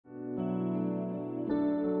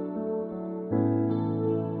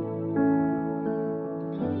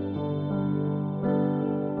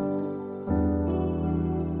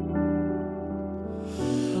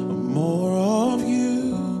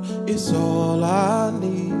is all I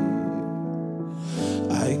need.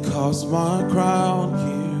 I cast my crown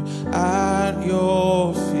here at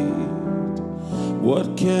your feet.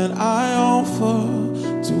 What can I offer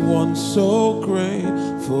to one so great,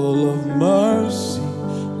 full of mercy,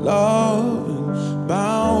 love, and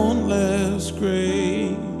boundless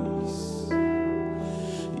grace?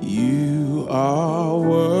 You are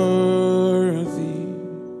worthy,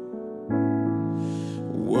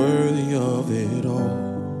 worthy of it all.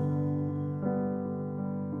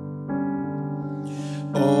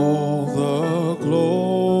 All the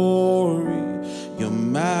glory, your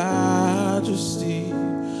majesty,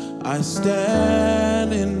 I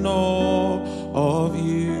stand in awe of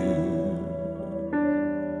you.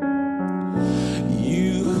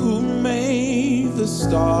 You who made the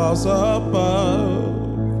stars above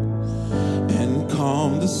and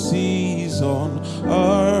calm the seas on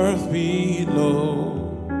earth below.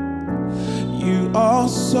 You are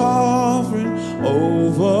sovereign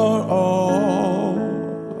over all.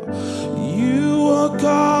 You are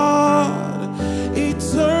God,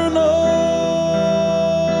 eternal.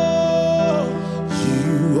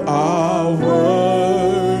 You are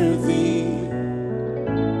worthy,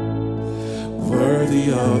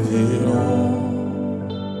 worthy of it all.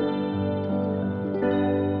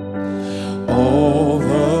 All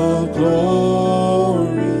the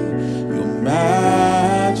glory, your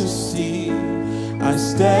majesty, I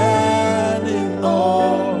stand in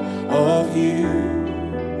awe of you.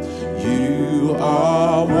 You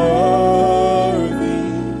are worthy,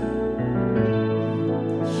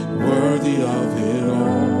 worthy of it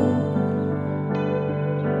all.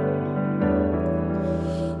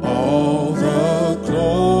 All the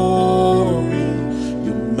glory,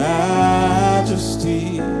 your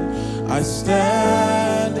majesty, I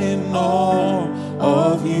stand in awe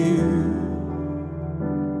of you.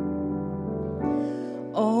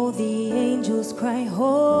 All the angels cry,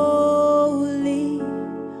 holy,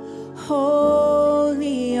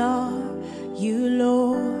 holy are you,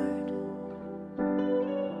 Lord.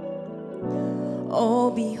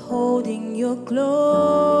 All beholding your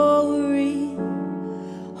glory,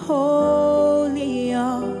 holy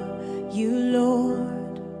are you, Lord.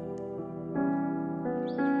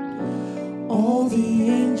 All the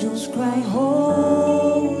angels cry,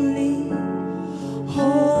 holy,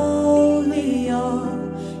 holy are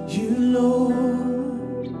you,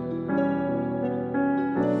 Lord.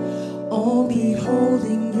 All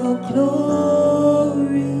beholding your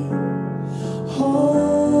glory,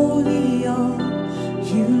 holy are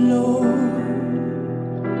you, Lord.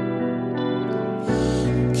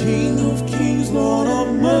 King of kings, Lord of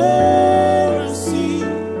mercy,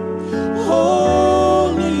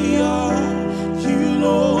 holy are you,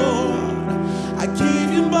 Lord. I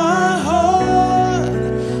give you my heart,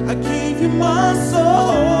 I give you my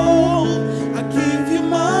soul, I give you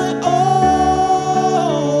my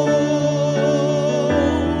all.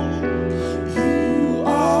 You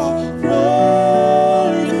are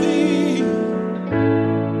worthy,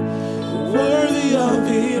 worthy of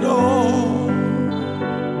it all.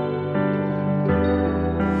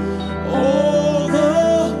 All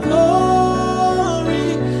the glory,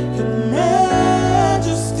 your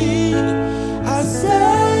majesty, I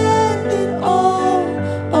stand in awe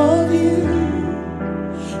of you.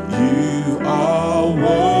 You are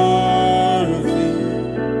worthy,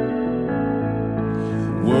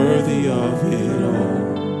 worthy of it all.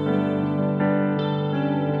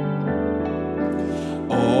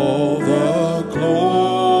 All the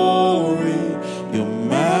glory, your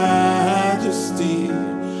majesty,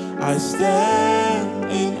 I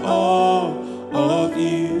stand in awe of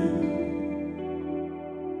you.